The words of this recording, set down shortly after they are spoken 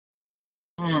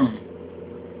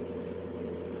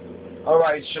All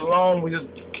right, shalom. We're just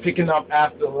picking up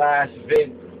after the last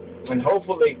vid, and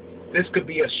hopefully this could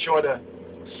be a shorter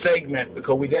segment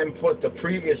because we didn't put the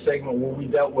previous segment where we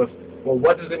dealt with, well,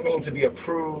 what does it mean to be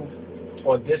approved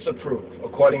or disapproved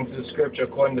according to the scripture,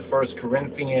 according to 1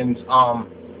 Corinthians,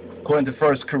 according to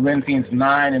 1 Corinthians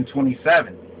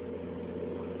 9:27.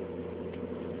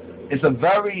 It's a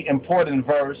very important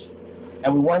verse,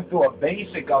 and we went through a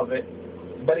basic of it,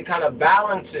 but it kind of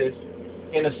balances,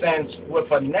 in a sense, with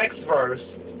a next verse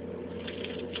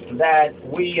that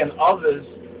we and others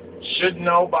should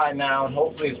know by now, and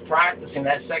hopefully is practicing,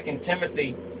 that 2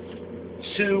 Timothy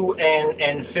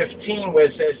 2:15, where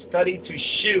it says, study to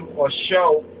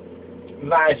show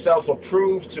thyself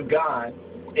approved to God,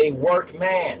 a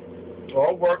workman,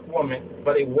 or workwoman,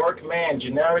 but a workman,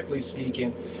 generically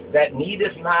speaking, that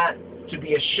needeth not to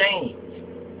be ashamed,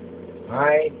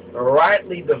 right?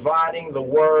 Rightly dividing the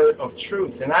word of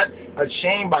truth. And not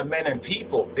ashamed by men and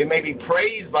people. They may be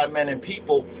praised by men and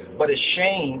people, but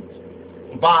ashamed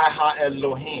by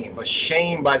Ha-Elohim,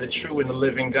 ashamed by the true and the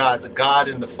living God, the God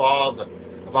and the Father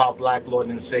of our black Lord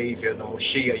and Savior, the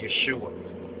Moshiach Yeshua,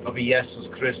 of Jesus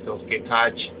Christos,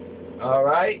 Getachi. All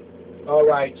right? All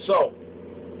right, so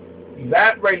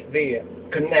that right there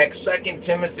connects 2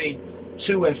 Timothy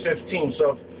 2:15.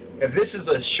 So if this is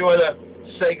a shorter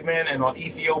segment and on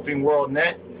Ethiopian World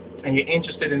Net, and you're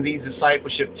interested in these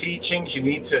discipleship teachings, you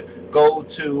need to go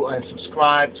to and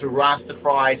subscribe to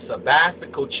Rastafari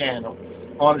Sabbathical channel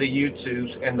on the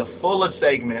YouTubes, and the fuller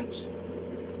segments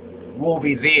will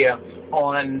be there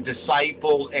on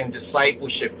disciple and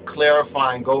discipleship,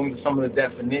 clarifying, going to some of the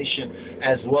definition,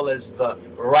 as well as the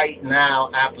right now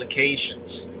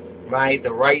applications, right?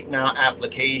 The right now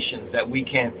applications that we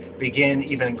can begin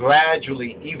even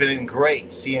gradually, even in grace.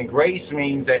 See, and grace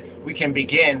means that we can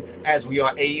begin as we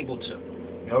are able to.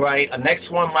 All right? A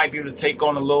next one might be able to take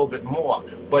on a little bit more,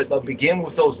 but begin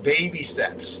with those baby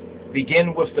steps.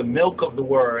 Begin with the milk of the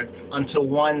word until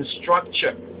one's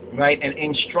structure, right, and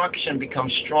instruction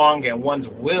becomes stronger, and one's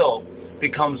will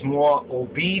becomes more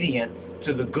obedient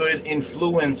to the good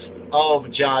influence of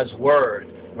Jah's word,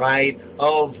 right,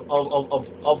 of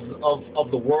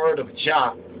the word of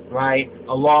Jah, right,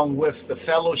 along with the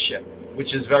fellowship,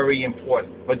 which is very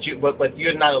important. But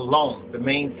you're not alone. The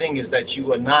main thing is that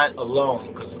you are not alone,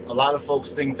 because a lot of folks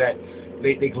think that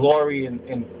they glory in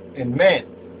men,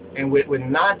 and we're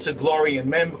not to glory in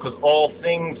men, because all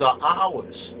things are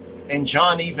ours. And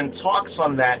John even talks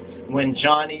on that when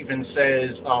John even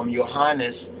says,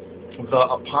 Johannes, the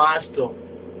apostle,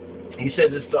 he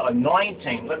says it's the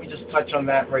anointing. Let me just touch on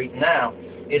that right now.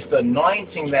 It's the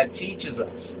anointing that teaches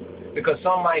us. Because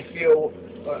some might feel,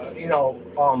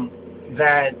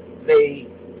 that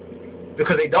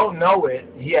because they don't know it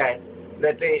yet,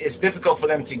 that it's difficult for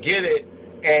them to get it,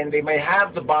 and they may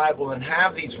have the Bible and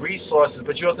have these resources,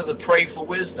 but you also have to pray for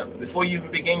wisdom. Before you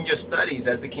even begin your studies,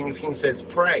 as the King of Kings says,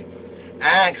 pray.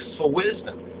 Ask for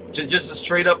wisdom. Just a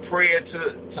straight up prayer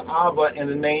to Abba in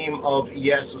the name of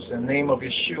Jesus, in the name of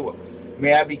Yeshua.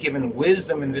 May I be given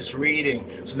wisdom in this reading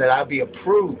so that I be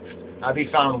approved. I be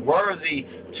found worthy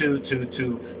to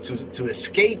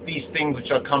escape these things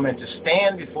which are coming, to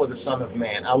stand before the Son of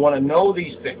Man. I want to know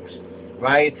these things,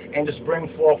 right? And just bring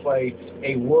forth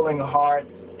a willing heart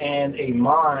and a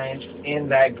mind in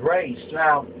that grace.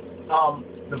 Now,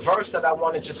 the verse that I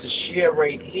wanted just to share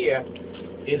right here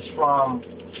is from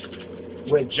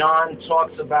where John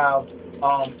talks about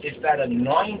it's that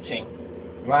anointing,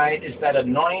 right? It's that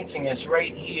anointing. It's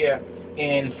right here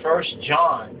in 1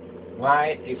 John,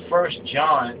 right? In 1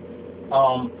 John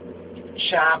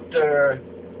chapter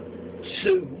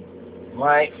 2,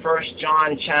 right? 1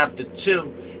 John chapter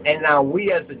 2. And now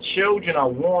we as the children are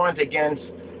warned against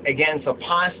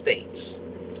apostates,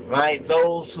 right?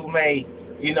 Those who may,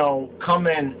 come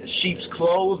in sheep's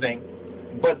clothing,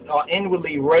 but are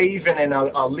inwardly raving and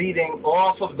are leading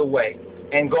off of the way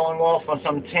and going off on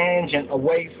some tangent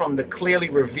away from the clearly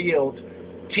revealed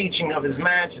teaching of His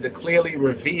Majesty, the clearly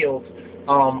revealed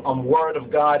Word of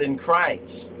God in Christ.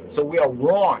 So we are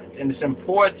warned, and it's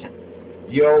important.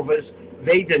 Yehovah's,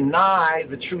 they deny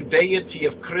the true deity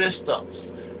of Christos.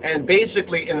 And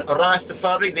basically, in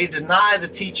Rastafari, they deny the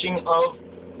teaching of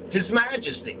His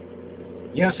Majesty.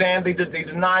 You know what I'm saying? They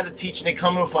deny the teaching. They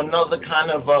come in for another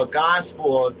kind of gospel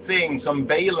or thing, some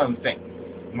Balaam thing,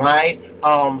 right?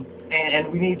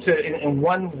 And we need to, in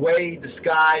one way,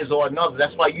 disguise or another.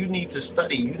 That's why you need to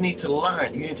study. You need to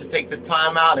learn. You need to take the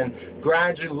time out and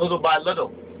gradually, little by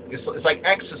little. It's like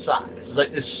exercise. It's like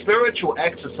it's spiritual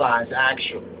exercise,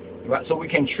 actually. right? So we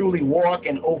can truly walk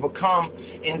and overcome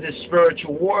in this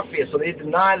spiritual warfare. So they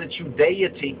deny the true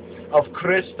deity of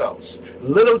Christos.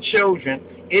 Little children,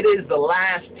 it is the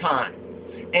last time.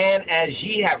 And as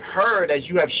ye have heard, as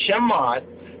you have shemad,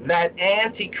 that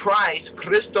Antichrist,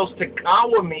 Christos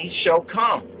Tekawami, shall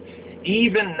come.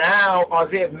 Even now are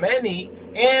there many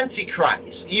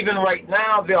Antichrists. Even right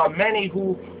now there are many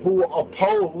who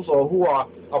oppose, or who are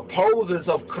opposers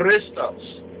of Christos.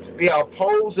 They are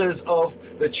opposers of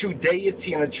the true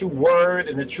deity and the true word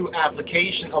and the true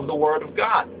application of the word of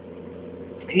God.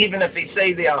 Even if they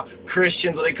say they are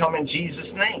Christians or they come in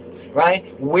Jesus' name, right?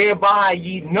 Whereby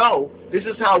ye know, this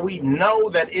is how we know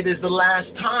that it is the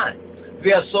last time.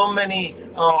 There are so many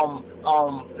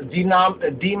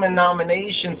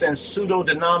denominations and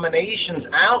pseudo-denominations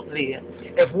out there.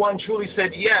 If one truly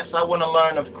said, yes, I want to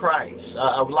learn of Christ,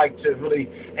 I would like to really,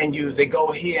 and they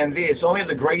go here and there. It's only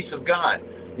the grace of God.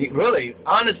 Really,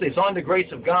 honestly, it's only the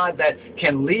grace of God that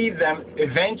can lead them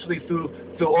eventually through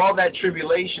all that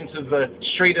tribulation to the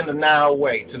straight and the narrow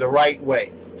way, to the right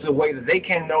way, to the way that they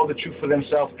can know the truth for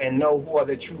themselves and know who are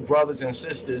their true brothers and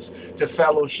sisters to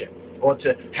fellowship, or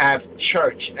to have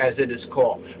church, as it is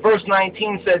called. Verse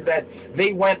 19 said that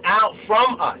they went out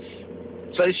from us.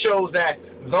 So it shows that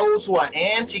those who are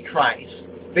antichrist,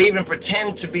 they even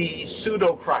pretend to be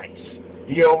pseudo-Christ.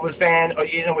 You understand? Or,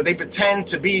 they pretend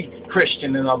to be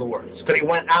Christian, in other words, because they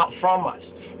went out from us.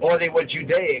 Or they were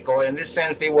Judaic, or in this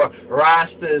sense they were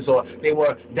Rastas, or they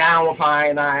were down with I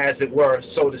and I, as it were,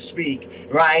 so to speak,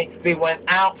 right? They went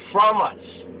out from us,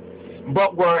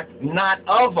 but were not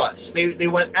of us. They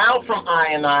went out from I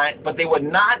and I, but they were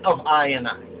not of I and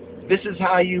I. This is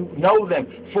how you know them.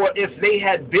 For if they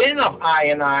had been of I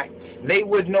and I, they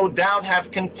would no doubt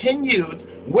have continued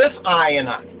with I and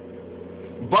I.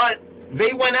 But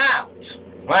they went out,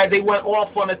 right? They went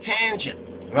off on a tangent,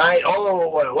 right?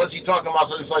 Oh, what's he talking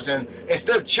about? Such and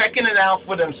instead of checking it out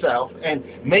for themselves and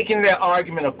making their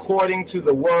argument according to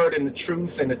the word and the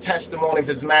truth and the testimony of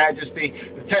His Majesty,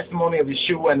 the testimony of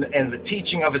Yeshua and the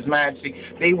teaching of His Majesty,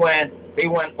 they went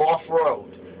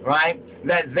off-road, right?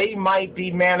 That they might be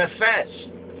manifest,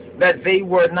 that they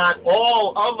were not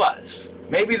all of us.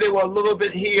 Maybe they were a little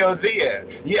bit here or there.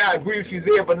 Yeah, I agree with you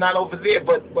there, but not over there.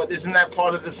 But isn't that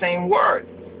part of the same word,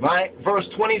 right? Verse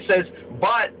 20 says,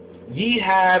 but ye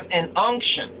have an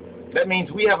unction. That means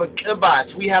we have a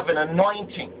kibbatz, we have an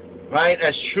anointing, right?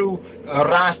 As true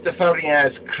Rastafari,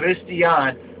 as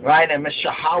Christian, right? And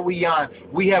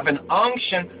Meshahawiyan, we have an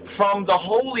unction from the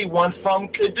Holy One, from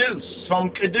Kedus,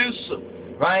 from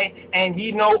Kedusu, right? And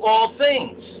ye know all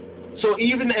things. So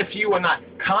even if you are not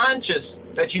conscious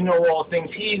that you know all things,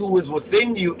 He who is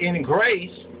within you in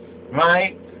grace,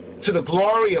 right, to the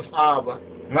glory of Abba,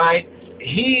 right,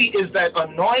 He is that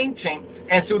anointing,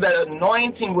 and through that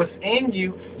anointing within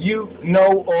you, you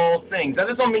know all things. That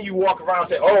doesn't mean you walk around and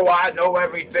say, oh, I know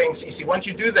everything. So you see, once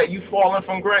you do that, you've fallen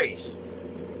from grace.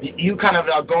 You kind of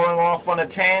are going off on a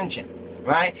tangent,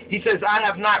 right? He says, I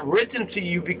have not written to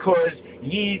you because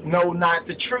ye know not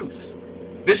the truth.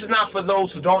 This is not for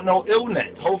those who don't know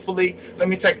Illnet. Hopefully, let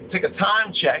me take a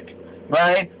time check,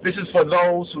 right? This is for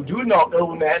those who do know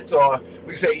Illnet, or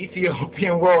we say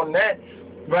Ethiopian World Net,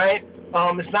 right?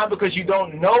 It's not because you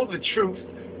don't know the truth,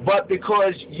 but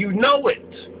because you know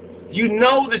it. You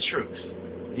know the truth,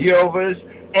 Yehovah's,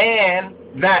 and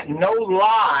that no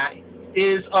lie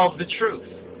is of the truth.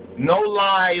 No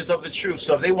lie is of the truth.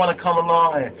 So if they want to come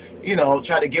along and,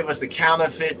 try to give us the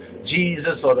counterfeit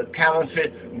Jesus, or the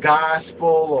counterfeit gospel,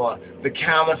 or the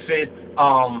counterfeit,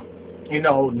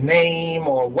 name,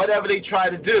 or whatever they try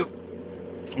to do,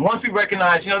 once we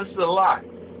recognize, this is a lie.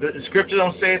 The scripture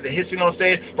don't say it, the history don't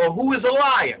say it, but who is a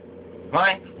liar,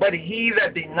 right? But he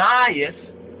that denieth,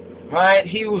 right,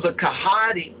 he who's a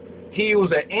kahadi, he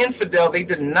who's an infidel, they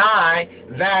deny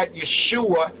that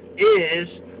Yeshua is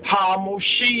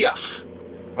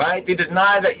HaMoshiach, right? They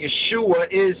deny that Yeshua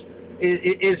is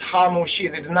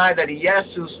HaMoshiach. They deny that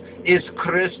Jesus is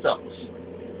Christos,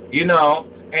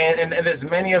 and there's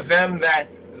many of them that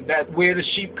wear the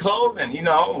sheep clothing,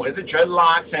 with the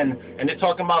dreadlocks, and they're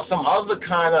talking about some other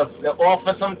kind of, they're off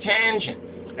on some tangent.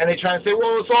 And they try to say,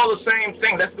 well, it's all the same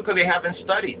thing. That's because they haven't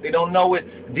studied. They don't know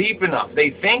it deep enough. They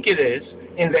think it is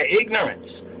in their ignorance,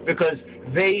 because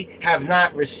they have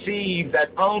not received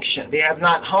that unction. They have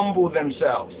not humbled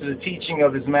themselves to the teaching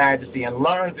of His Majesty and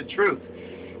learned the truth.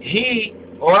 He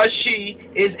or she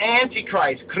is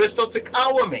Antichrist, Christos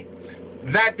Tekawami,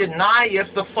 that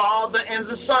denieth the Father and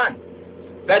the Son,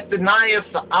 that denieth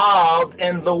the Ab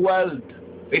and the Weld.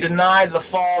 They deny the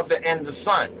Father and the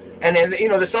Son. And then,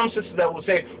 there's some sisters that will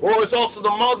say, oh, it's also the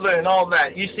mother and all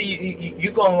that. You see,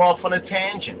 you're going off on a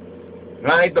tangent.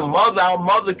 Right? The mother, our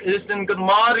mother is in good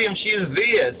Mariam, she is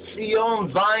there.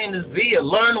 Sion, Zion is there.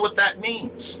 Learn what that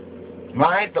means.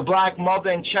 Right? The black mother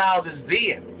and child is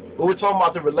there. But we're talking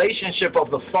about the relationship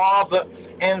of the father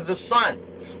and the son.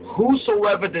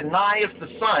 Whosoever denieth the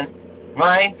son,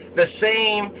 right, the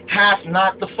same hath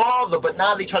not the father. But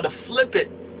now they try to flip it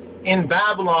in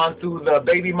Babylon through the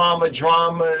baby mama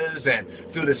dramas and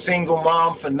through the single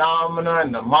mom phenomena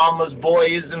and the mama's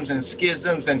boyisms and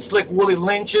schisms and slick Willie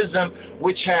Lynchism,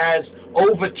 which has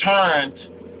overturned,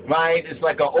 right, it's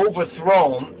like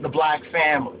overthrown the black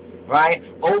family, right,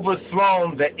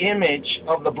 overthrown the image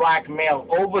of the black male,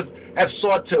 have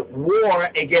sought to war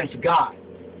against God,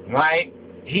 right?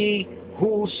 He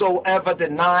whosoever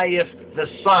denieth the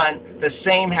son, the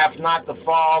same hath not the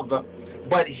father.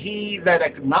 But he that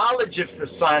acknowledgeth the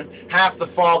Son hath the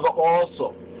Father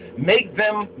also. Make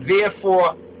that,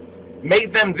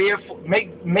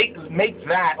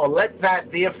 or let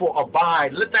that therefore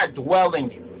abide. Let that dwell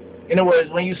in you. In other words,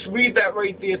 when you read that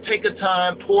right there, take a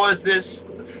time, pause this,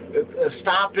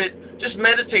 stop it, just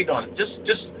meditate on it.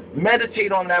 Just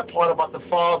meditate on that part about the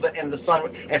Father and the Son.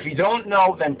 If you don't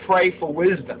know, then pray for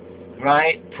wisdom,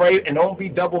 right? Pray, and don't be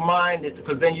double-minded,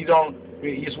 because then you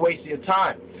just waste your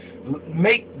time.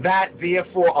 Make that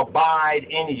therefore abide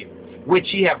in you,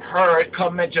 which ye have heard,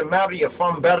 from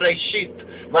Bereshit,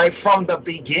 right, from the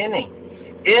beginning.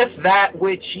 If that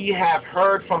which ye have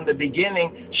heard from the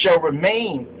beginning shall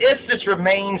remain, if this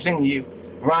remains in you,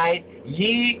 right,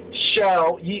 ye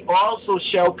also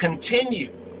shall continue.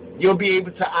 You'll be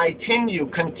able to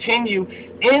continue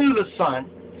in the Son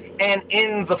and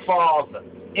in the Father,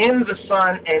 in the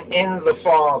Son and in the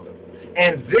Father.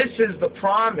 And this is the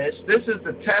promise, this is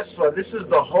the tesla, this is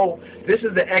the hope, this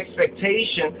is the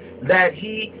expectation that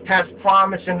he has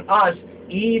promised in us,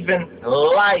 even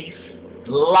life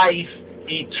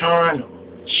eternal.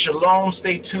 Shalom,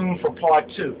 stay tuned for part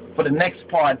 2, for the next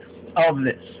part of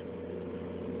this.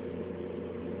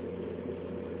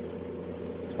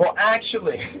 Well,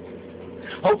 actually,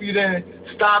 hope you didn't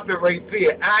stop it right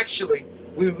there. Actually,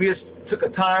 we just took a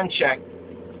time check,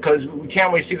 because we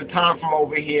can't really see the time from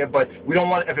over here, but we don't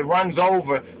want, if it runs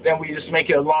over, then we just make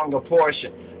it a longer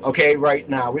portion, okay, right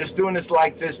now. We're just doing this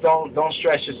like this, don't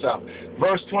stress yourself.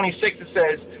 Verse 26, it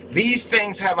says, these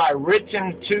things have I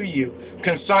written to you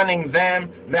concerning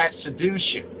them that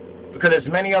seduce you. Because there's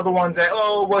many other ones that,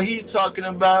 oh, well, he's talking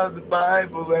about the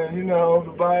Bible, and,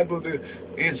 the Bible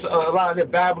is a lot of they're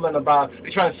babbling about,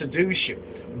 they're trying to seduce you.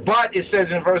 But it says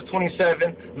in verse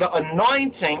 27, the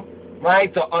anointing,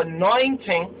 right, the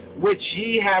anointing which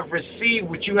ye have received,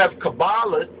 which you have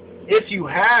Kabbalah, if you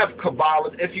have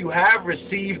Kabbalah, if you have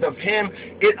received of him,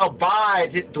 it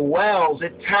abides, it dwells,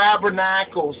 it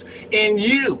tabernacles in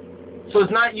you. So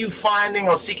it's not you finding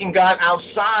or seeking God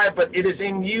outside, but it is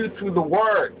in you through the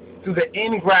Word, through the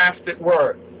engrafted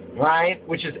Word, right,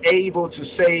 which is able to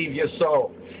save your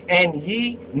soul. And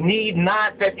ye need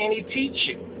not that any teach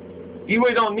you. You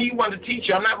really don't need one to teach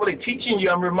you. I'm not really teaching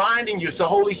you. I'm reminding you. It's the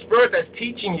Holy Spirit that's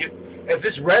teaching you. If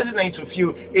this resonates with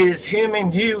you, it is him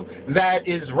and you that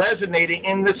is resonating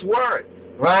in this word,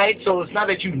 right? So it's not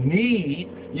that you need,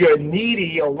 you're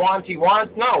needy or want.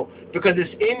 No, because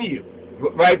it's in you,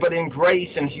 right? But in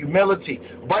grace and humility.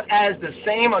 But as the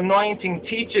same anointing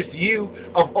teacheth you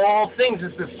of all things,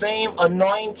 it's the same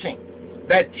anointing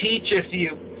that teacheth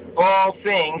you all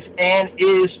things and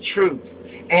is truth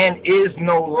and is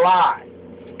no lie.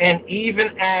 And even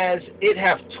as it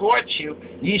hath taught you,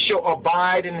 ye shall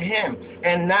abide in him.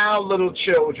 And now, little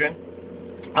children,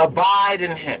 abide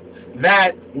in him,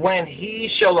 that when he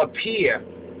shall appear,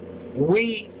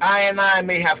 I and I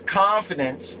may have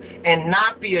confidence and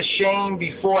not be ashamed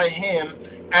before him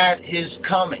at his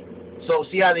coming. So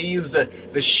see how they use the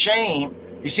shame.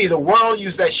 You see, the world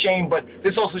used that shame, but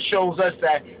this also shows us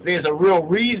that there's a real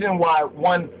reason why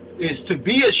one is to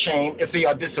be ashamed if they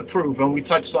are disapproved, and we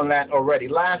touched on that already.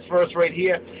 Last verse right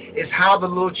here is how the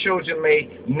little children may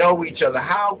know each other.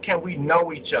 How can we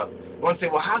know each other? One say,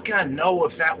 well, how can I know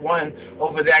if that one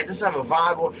over there doesn't have a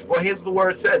Bible? Well, here's the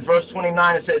word it says, verse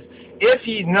 29, it says, if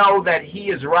ye know that he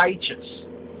is righteous,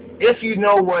 if you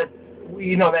know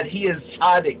that he is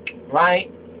tzaddik,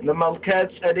 right? The Malked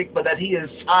tzaddik, but that he is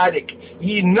tzaddik.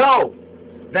 Ye know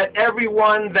that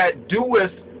everyone that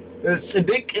doeth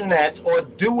tzaddikiness or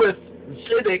doeth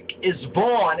tzaddik is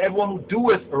born. Everyone who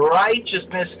doeth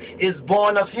righteousness is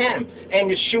born of him.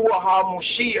 And Yeshua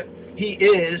HaMoshiach, he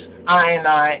is I and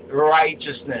I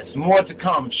righteousness. More to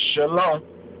come. Shalom.